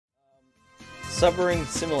Submarine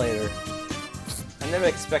Simulator. I never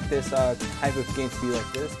expect this type of game to be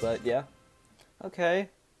like this, but yeah. Okay.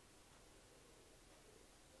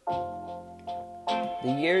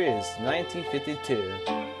 The year is 1952.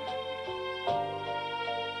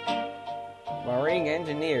 Marine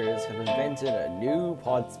engineers have invented a new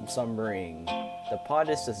pod submarine. The pod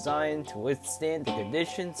is designed to withstand the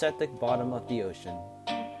conditions at the bottom of the ocean.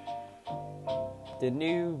 The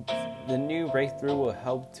new breakthrough will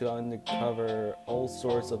help to uncover all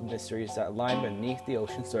sorts of mysteries that lie beneath the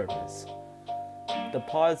ocean surface. The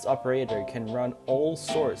pod's operator can run all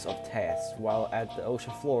sorts of tasks while at the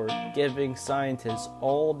ocean floor, giving scientists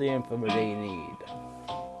all the info they need.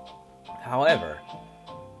 However,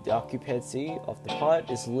 the occupancy of the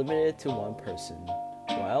pod is limited to one person.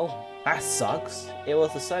 Well, that sucks. It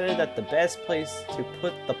was decided that the best place to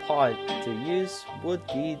put the pod to use would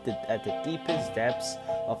be at the deepest depths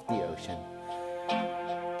of the ocean.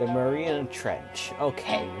 The Mariana Trench.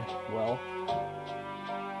 Okay, well,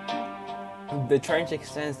 the trench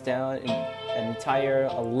extends down an entire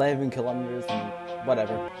 11 kilometers and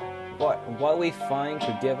whatever. What we find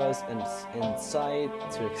could give us an insight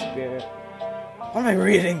to experience. What am I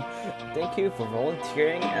reading? Thank you for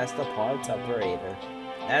volunteering as the pod's operator.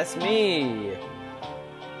 That's me!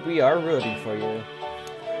 We are rooting for you.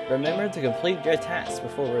 Remember to complete your tasks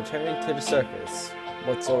before returning to the surface.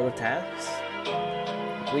 What sort of tasks?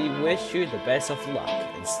 We wish you the best of luck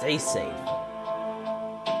and stay safe.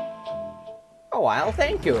 Oh wow,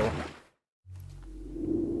 thank you!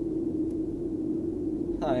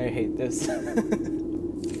 I hate this.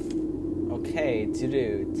 Okay, to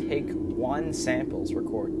do. Take 1 samples,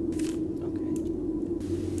 record.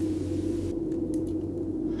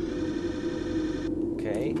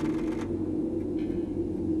 Okay.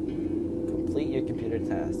 Complete your computer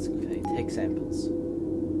tasks. Okay, take samples.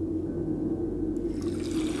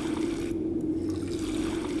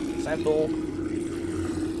 Sample.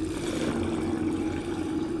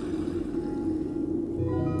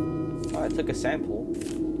 Oh, I took a sample.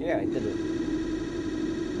 Yeah, I did it.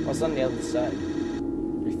 What's on the other side?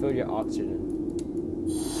 Refill your oxygen.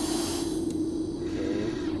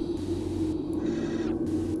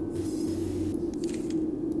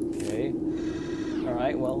 Okay.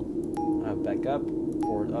 Alright, well, I'll back up.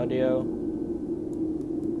 Forward audio.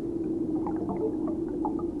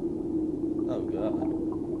 Oh god.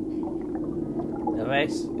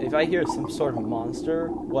 If I hear some sort of monster,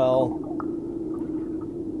 well,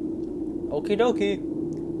 okie dokie.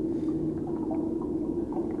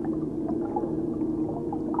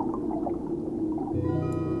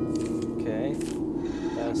 Okay,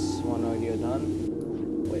 that's one audio done.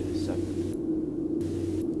 Wait a second.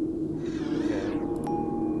 Okay.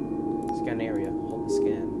 Scan area. Hold the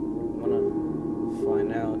scan. I wanna find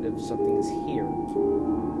out if something is here.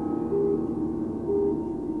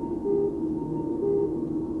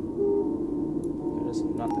 There's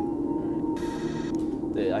nothing.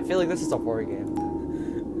 Alright. I feel like this is a horror game.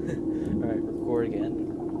 Alright, record again.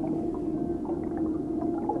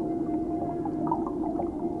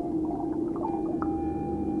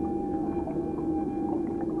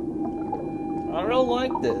 I don't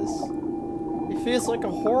like this. It feels like a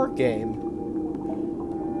horror game.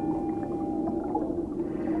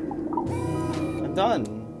 I'm done.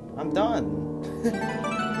 I'm done.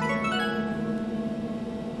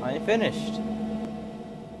 I ain't finished.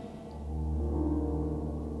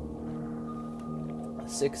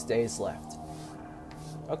 6 days left.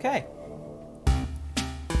 Okay.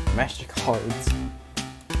 MasterCards.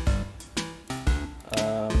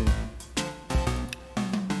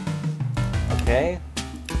 Okay.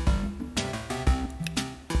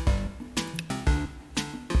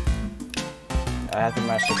 I have the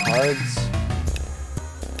MasterCards.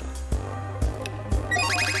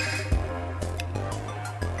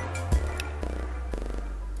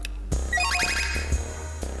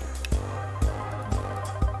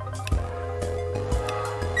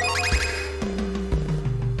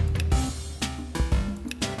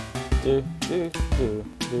 Do do do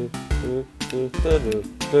do do do do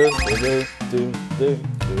do do do do.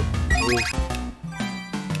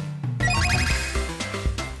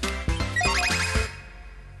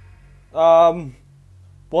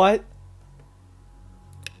 What?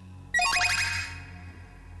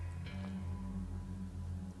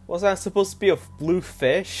 Was that supposed to be a blue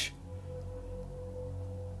fish?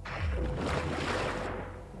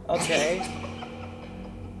 Okay.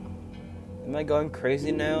 Am I going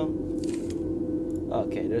crazy now?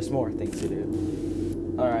 Okay, there's more things to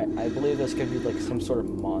do. Alright, I believe there's gonna be like some sort of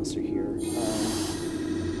monster here.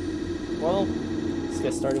 Well, let's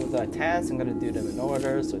get started with that task. I'm gonna do them in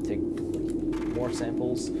order, so take more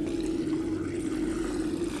samples.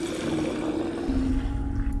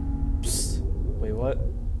 what?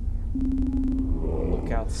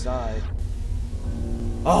 Look outside.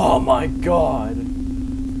 Oh my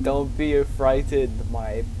god! Don't be frightened,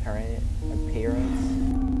 my parents.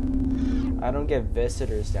 I don't get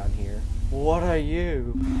visitors down here. What are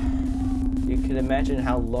you? You can imagine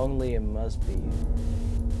how lonely it must be.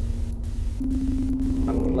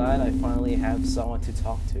 I'm glad I finally have someone to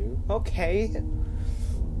talk to. Okay.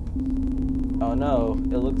 Oh no,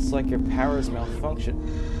 it looks like your power's malfunctioned.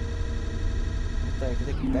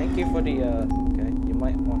 Thank you for the, okay, you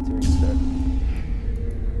might want to restart.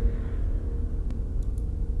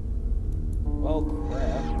 Oh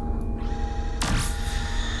crap.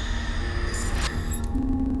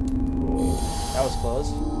 That was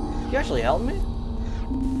close. You actually helped me?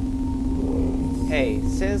 Hey,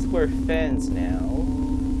 since we're friends now,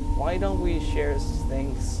 why don't we share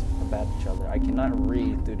things about each other? I cannot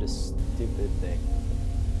read through this stupid thing.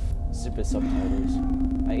 Stupid subtitles.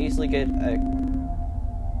 I easily get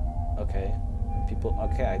okay. People,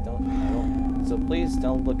 okay, I don't, so please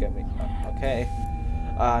don't look at me. Okay.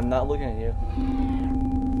 I'm not looking at you.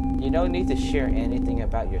 You don't need to share anything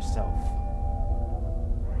about yourself.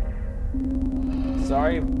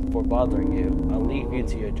 Sorry for bothering you. I'll leave you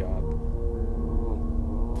to your job.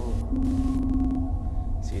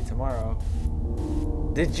 See you tomorrow.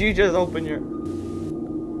 Did you just open your...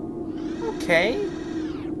 Okay.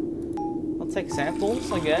 I'll take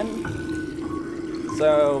samples again.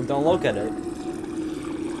 So, don't look at it.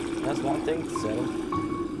 That's one thing to say.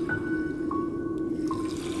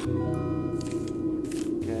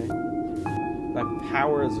 Okay. My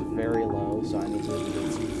power is very low, so I need to do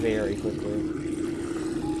this very quickly. I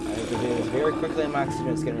need to do this very quickly, and my oxygen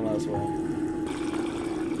is getting low as well.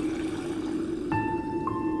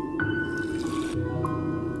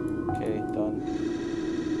 Okay, done.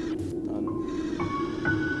 Done.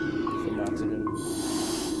 Full oxygen.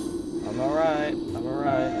 I'm alright. I'm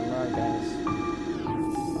alright. I'm alright, guys.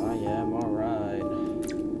 I am alright.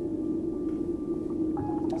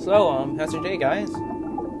 So, how's your day, guys?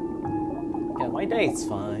 Yeah, my day's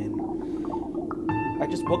fine. I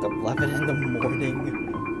just woke up 11 in the morning.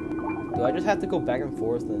 Do I just have to go back and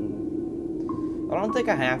forth and... I don't think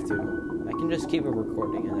I have to. I can just keep it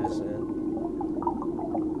recording and that's it.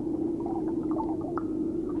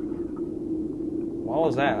 What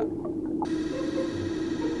was that?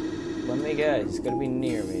 Let me guess, it's gonna be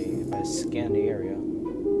near me if I scan the area.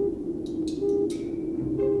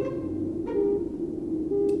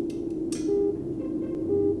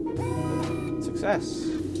 Success.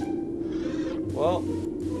 Well,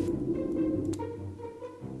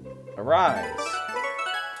 arise.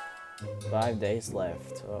 5 days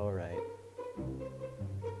left. All right.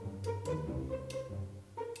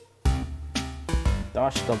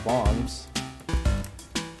 Dodge the bombs.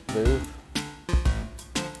 Move.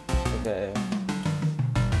 Okay.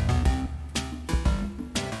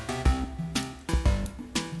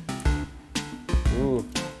 Ooh.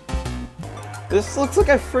 This looks like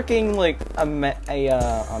a freaking like a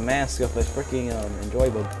mask of a freaking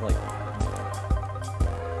enjoyable like.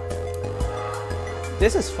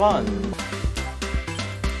 This is fun.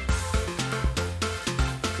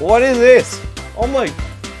 What is this? Oh my.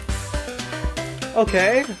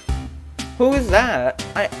 Okay. Who is that?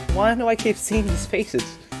 Why do I keep seeing these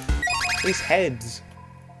faces? These heads.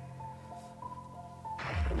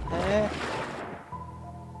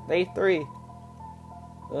 Day 3.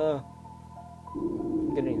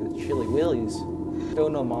 I'm getting the chilly willies. Still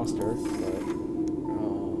no monster, but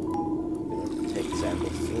I'm gonna take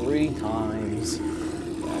samples 3 times. I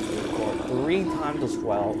have to record 3 times as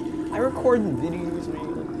well. I record videos,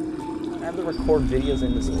 man. I have to record videos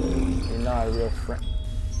in this game. You're not a real friend.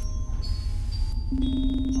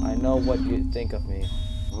 I know what you think of me.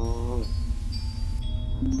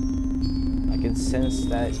 I can sense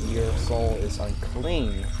that your soul is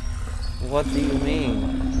unclean. What do you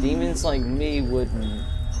mean? Demons like me wouldn't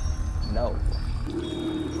know.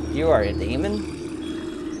 You are a demon?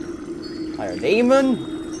 Are a demon?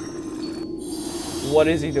 What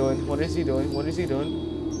is he doing? What is he doing? What is he doing?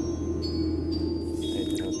 I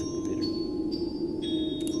turn off the computer.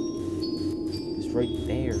 It's right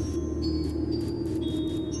there.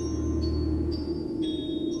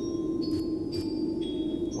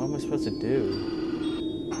 What am I supposed to do?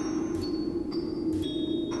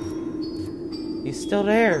 He's still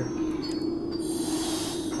there.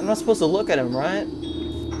 I'm not supposed to look at him, right?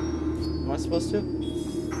 Am I supposed to?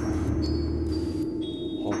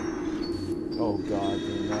 Oh God,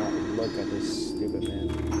 do not look at this stupid man.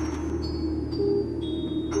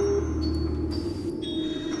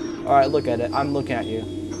 Alright, look at it. I'm looking at you.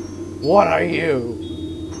 What are you?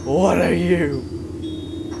 What are you?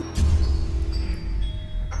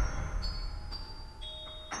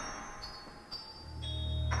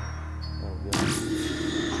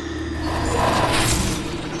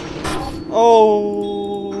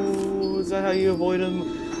 Oh, is that how you avoid him?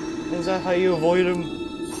 Is that how you avoid him?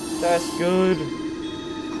 That's good.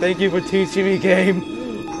 Thank you for teaching me, game.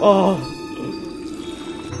 Oh.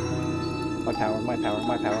 My power, my power,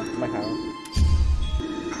 my power, my power.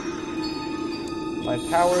 My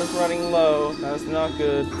power is running low. That's not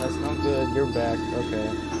good. That's not good. You're back. Okay.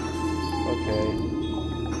 Okay.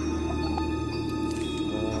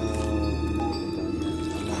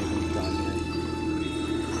 I'm not even done yet.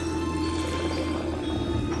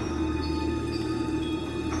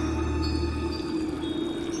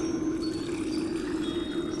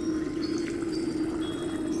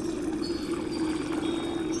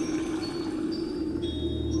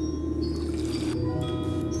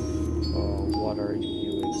 What are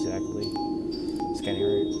you exactly? Scanning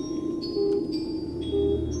right.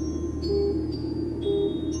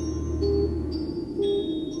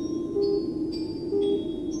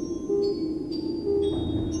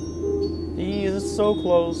 He is so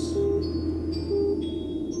close.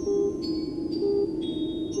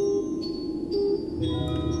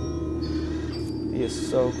 He is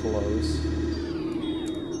so close.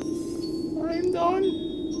 I'm done.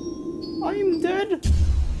 I am dead.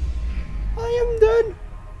 I am dead!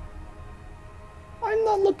 I'm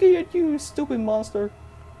not looking at you, you stupid monster.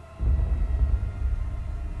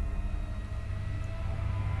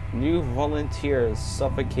 New volunteer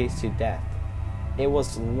suffocates to death. It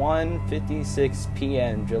was 1:56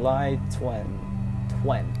 p.m. July 20.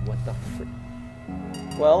 What the frick?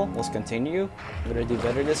 Well, let's continue. Better do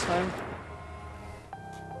better this time.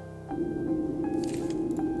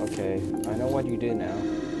 Okay, I know what you do now.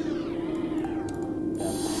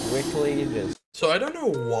 Quickly just... So I don't know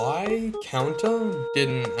why Counter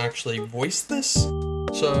didn't actually voice this,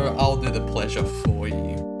 so I'll do the pleasure for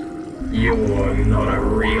you. You're not a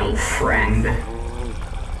real friend.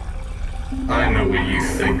 I know what you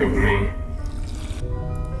think of me.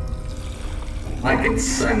 I can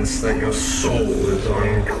sense that your soul is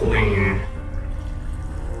unclean.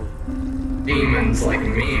 Demons like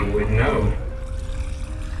me would know.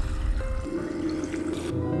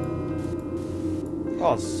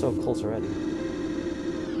 Oh, it's so close already.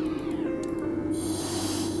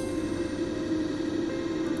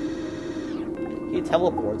 He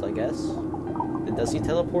teleports, I guess. Does he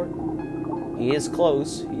teleport? He is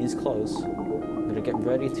close. He is close. I'm gonna get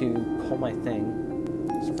ready to pull my thing.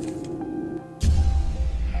 Sorry.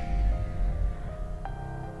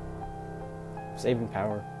 Saving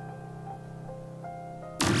power.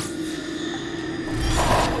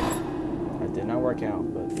 That did not work out,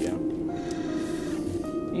 but yeah.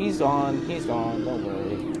 He's gone, don't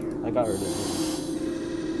worry. I got rid of him.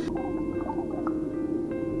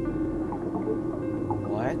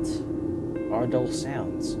 What are those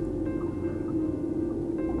sounds?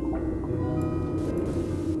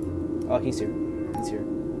 Oh, he's here. He's here.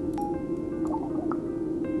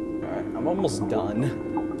 Alright, I'm almost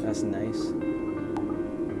done. That's nice.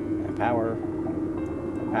 And power.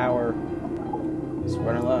 Power. It's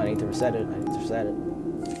running low, I need to reset it.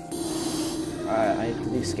 I have to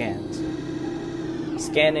do scans.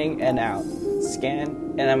 Scanning and out.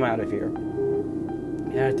 Scan and I'm out of here.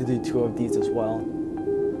 I have to do 2 of these as well.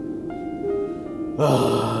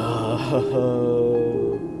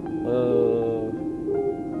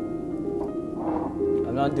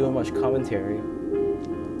 I'm not doing much commentary.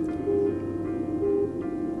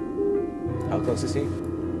 How close is he?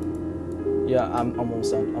 Yeah, I'm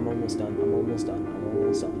almost done. I'm almost done.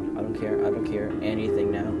 I don't care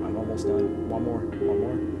anything now. I'm almost done. One more.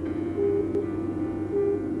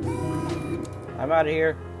 I'm out of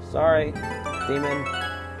here. Sorry, demon.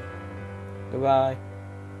 Goodbye.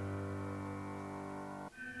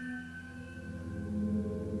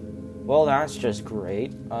 Well, that's just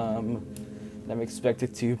great. I'm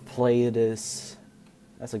expected to play this.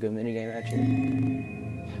 That's a good minigame,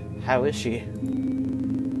 actually. How is she?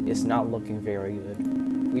 It's not looking very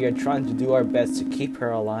good. We are trying to do our best to keep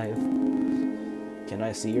her alive. Can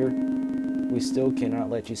I see her? We still cannot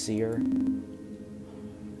let you see her.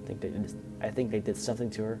 I think they did something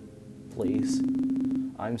to her. Please.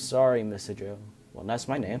 I'm sorry, Mr. Joe. Well, that's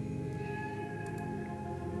my name.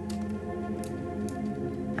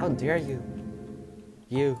 How dare you?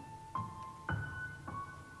 You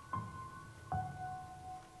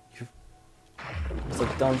must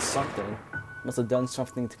have done something. Must have done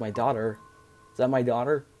something to my daughter. Is that my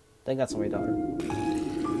daughter? I think that's my daughter.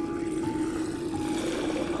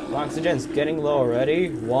 Oxygen's getting low already.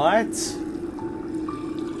 What?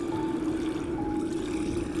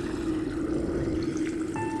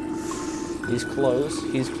 He's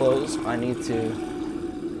close. I need to...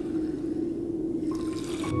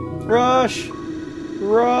 Rush!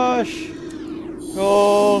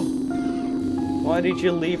 Oh! Why did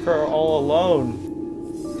you leave her all alone?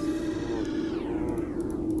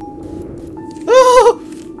 Oh!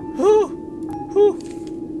 Oh! Oh!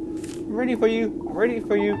 I'm ready for you. I'm ready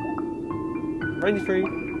for you. I'm ready for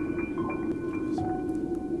you.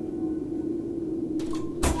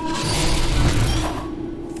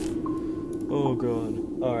 Oh god.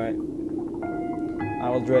 Alright. I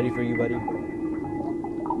was ready for you, buddy.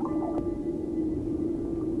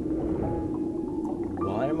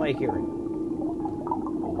 What am I hearing?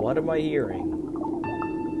 What am I hearing?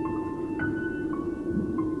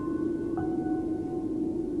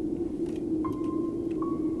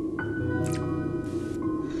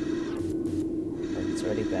 It's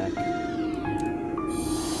already back.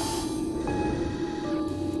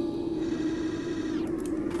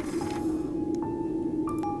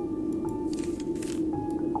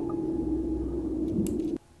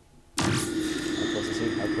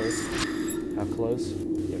 How close? How close?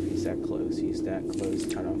 Yep, he's that close. He's that close.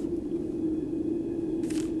 Turn off.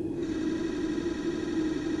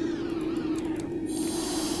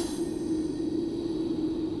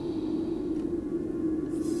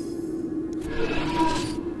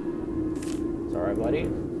 Sorry, buddy.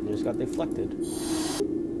 You just got deflected.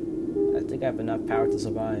 I think I have enough power to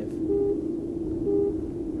survive.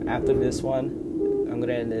 After this one, I'm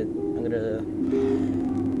gonna end it. I'm gonna...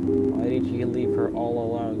 Why did you leave her all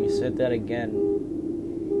alone? You said that again.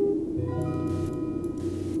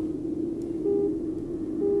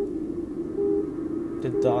 The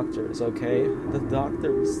doctors, okay? The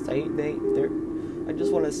doctors, they're... I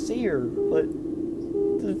just want to see her, but...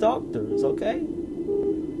 The doctors, okay?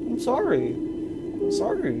 I'm sorry. I'm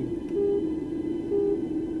sorry.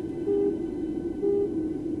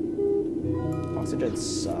 Oxygen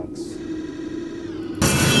sucks.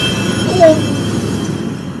 Oh!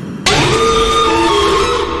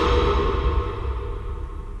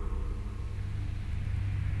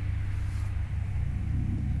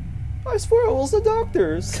 I swear it was the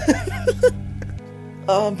doctors.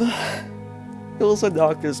 It was the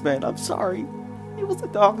doctors, man. I'm sorry. It was the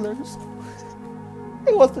doctors.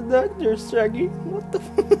 It was the doctors, Shaggy. What the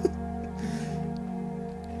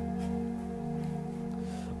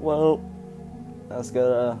Well, that's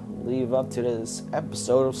gonna leave up to this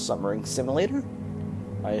episode of Submarine Simulator.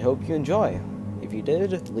 I hope you enjoy. If you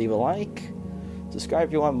did, leave a like. Subscribe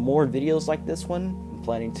if you want more videos like this one. I'm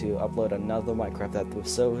planning to upload another Minecraft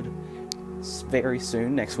episode very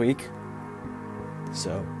soon, next week.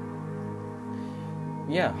 So,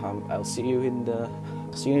 yeah, I'll see you in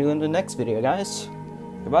the next video, guys.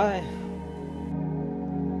 Goodbye.